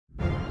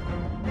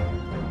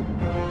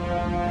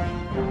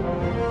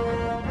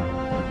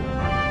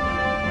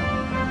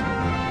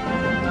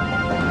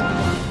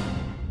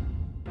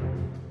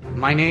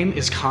My name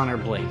is Connor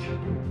Blake.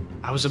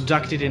 I was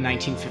abducted in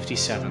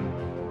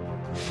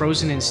 1957,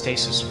 frozen in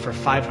stasis for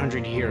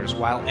 500 years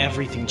while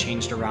everything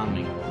changed around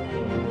me.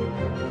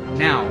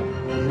 Now,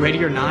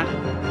 ready or not,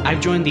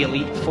 I've joined the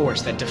elite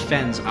force that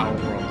defends our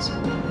worlds,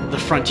 the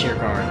Frontier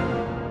Guard.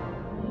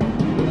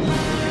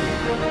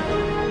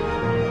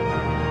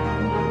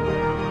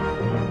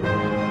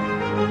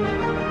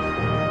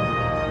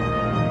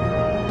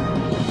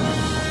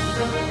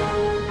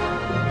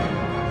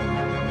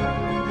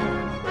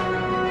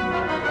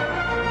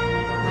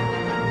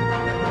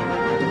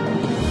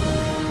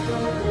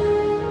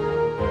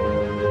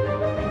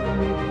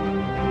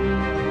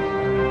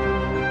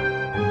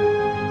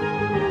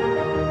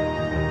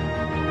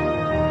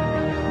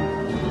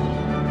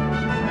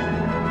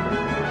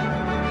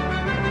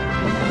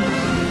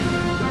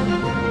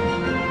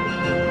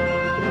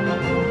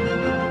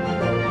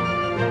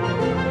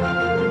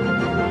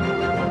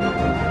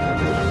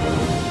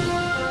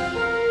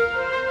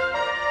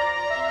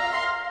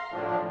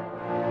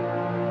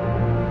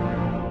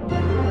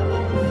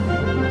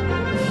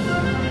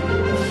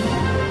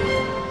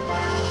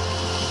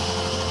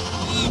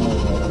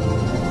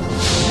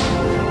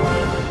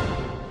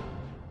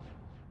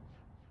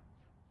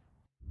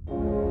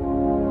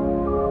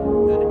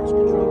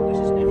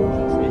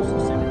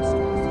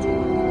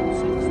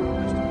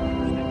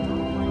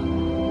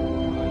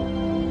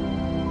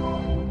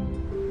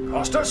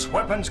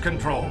 Weapons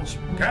controls.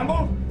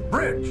 Campbell,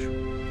 bridge.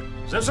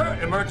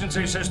 Zisser,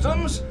 emergency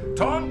systems.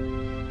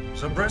 Ton,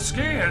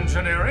 Zabriskie,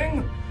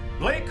 engineering.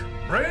 Blake,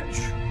 bridge.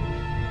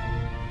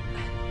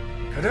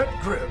 Cadet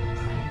Gribb.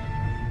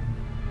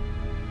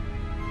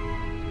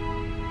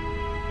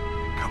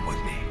 Come with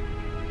me.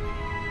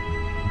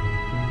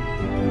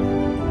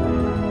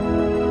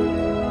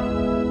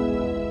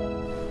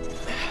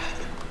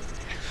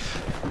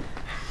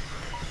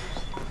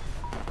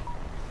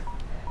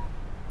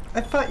 I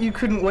thought you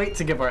couldn't wait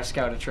to give our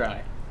scout a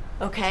try.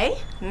 Okay,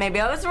 maybe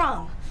I was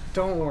wrong.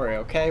 Don't worry,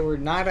 okay? We're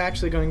not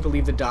actually going to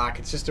leave the dock.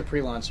 It's just a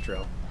pre-launch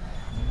drill.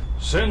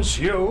 Since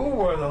you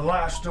were the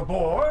last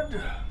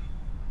aboard,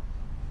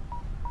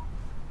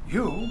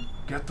 you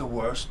get the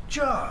worst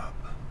job,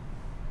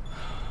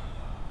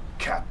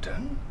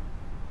 Captain.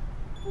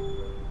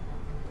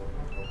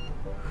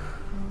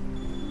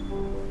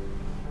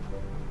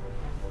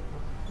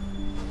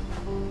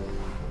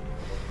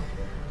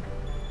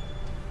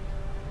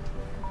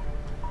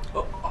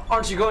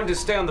 Aren't you going to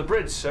stay on the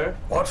bridge, sir?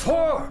 What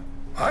for?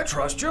 I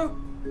trust you.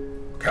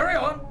 Carry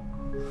on.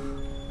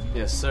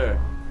 Yes, sir.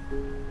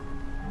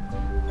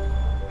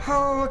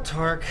 Oh,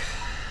 Torque.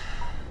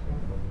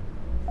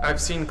 I've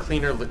seen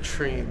cleaner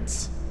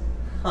latrines.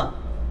 Huh.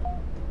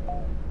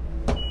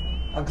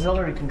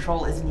 Auxiliary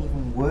control isn't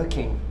even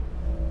working.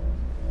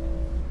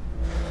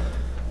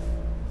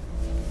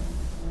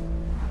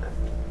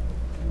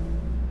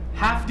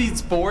 Half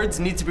these boards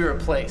need to be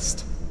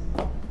replaced.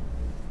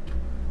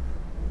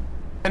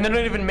 And they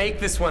don't even make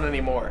this one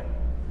anymore.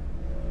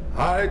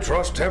 I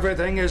trust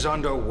everything is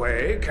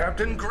underway,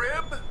 Captain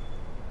Gribb.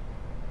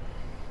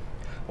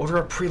 Order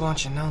a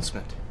pre-launch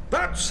announcement.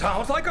 That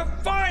sounds like a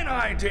fine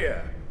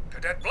idea.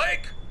 Cadet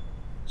Blake,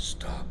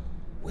 stop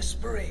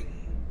whispering.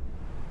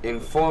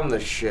 Inform the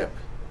ship.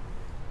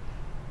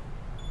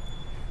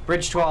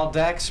 Bridge to all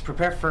decks,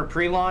 prepare for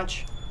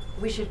pre-launch.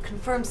 We should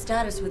confirm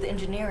status with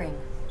engineering.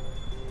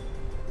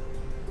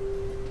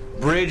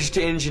 Bridge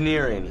to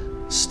engineering.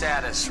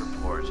 Status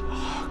report.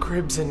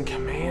 Gribb's in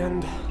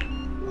command.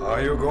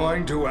 Are you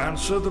going to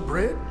answer the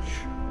bridge?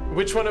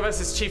 Which one of us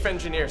is chief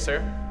engineer,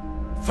 sir?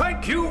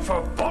 Thank you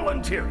for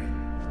volunteering.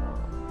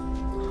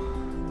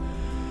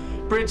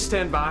 Bridge,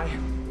 stand by.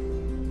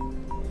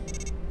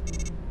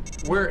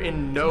 We're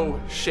in no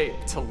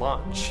shape to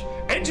launch.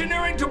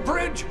 Engineering to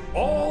bridge.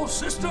 All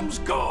systems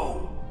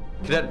go.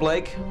 Cadet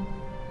Blake,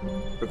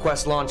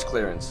 request launch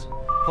clearance.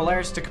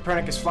 Polaris to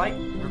Copernicus flight,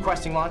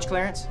 requesting launch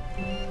clearance.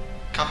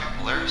 Copy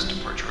Polaris,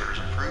 departure orders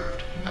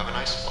approved. Have a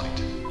nice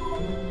flight.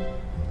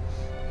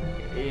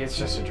 It's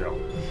just a drill.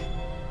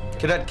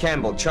 Cadet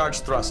Campbell,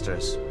 charge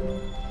thrusters.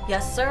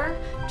 Yes, sir.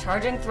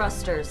 Charging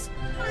thrusters.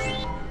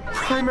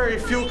 Primary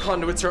fuel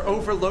conduits are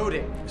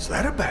overloading. Is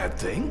that a bad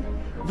thing?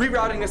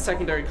 Rerouting the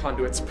secondary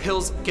conduits.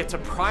 Pills, get to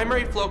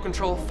primary flow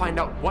control, find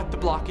out what the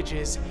blockage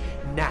is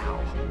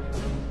now.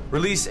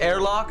 Release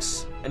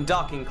airlocks and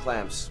docking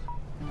clamps.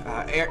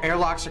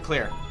 Airlocks are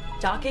clear.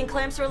 Docking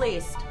clamps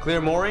released. Clear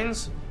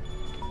moorings?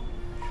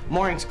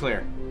 Moorings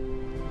clear.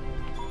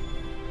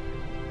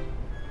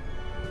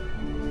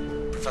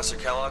 Professor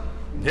Kellogg?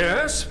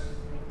 Yes?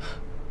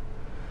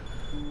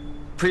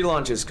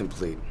 Pre-launch is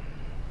complete.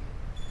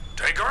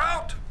 Take her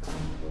out.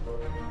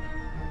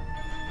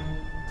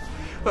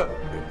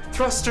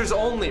 Thrusters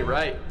only,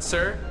 right,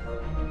 sir?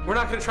 We're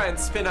not gonna try and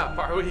spin up,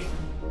 are we?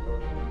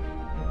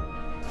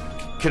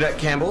 Cadet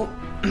Campbell,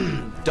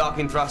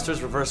 docking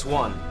thrusters, reverse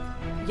 1.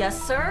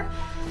 Yes, sir.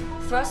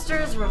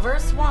 Thrusters,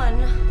 reverse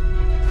 1.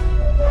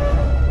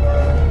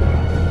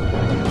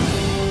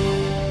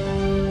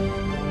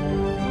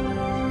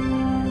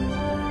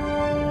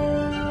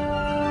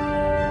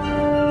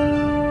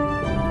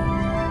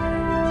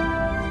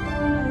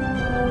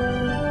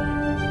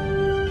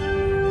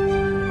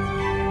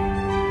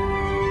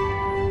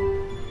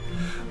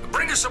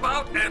 us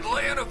about and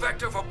lay an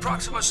effector for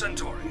Proxima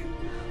Centauri.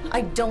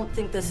 I don't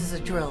think this is a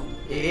drill.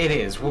 It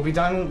is. We'll be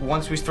done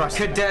once we thrust.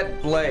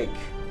 Cadet Blake,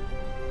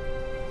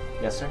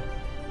 Yes, sir.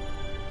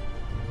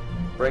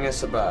 bring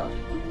us about.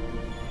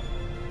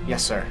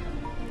 Yes, sir.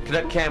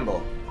 Cadet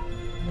Campbell,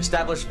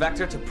 establish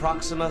vector to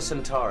Proxima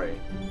Centauri.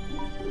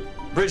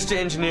 Bridge to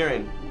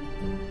engineering.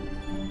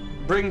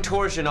 Bring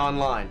torsion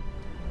online.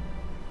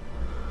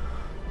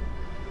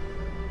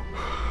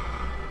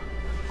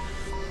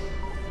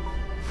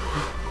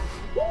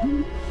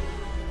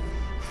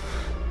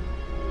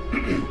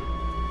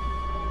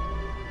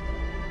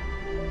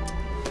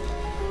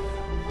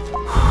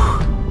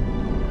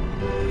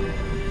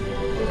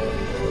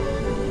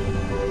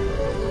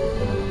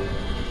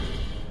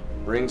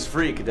 Rings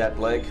free, Cadet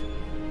Blake.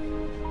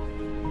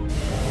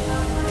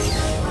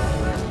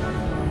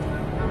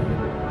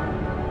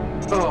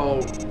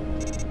 Oh,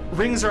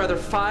 rings are either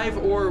 5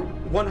 or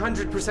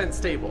 100%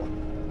 stable.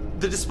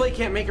 The display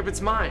can't make up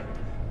its mind.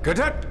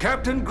 Cadet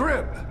Captain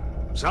Gribb.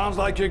 Sounds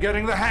like you're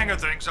getting the hang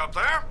of things up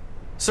there.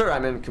 Sir,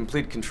 I'm in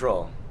complete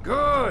control.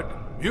 Good.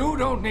 You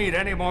don't need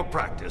any more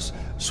practice.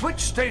 Switch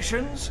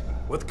stations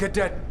with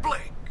Cadet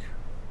Blake.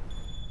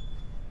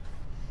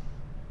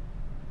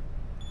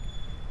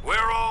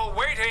 We're all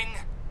waiting,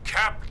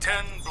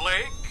 Captain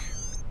Blake.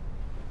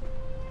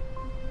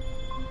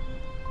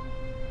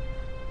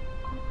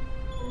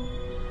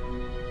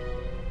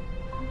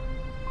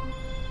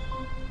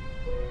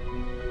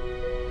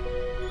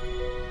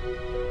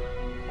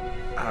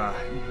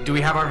 Do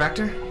we have our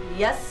vector?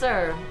 Yes,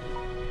 sir.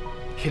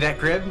 Cadet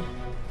Gribb,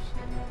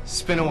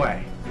 spin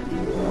away.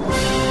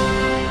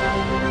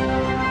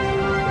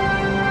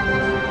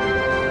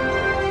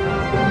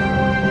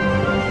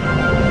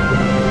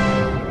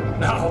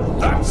 Now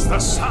that's the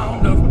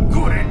sound of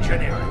good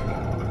engineering.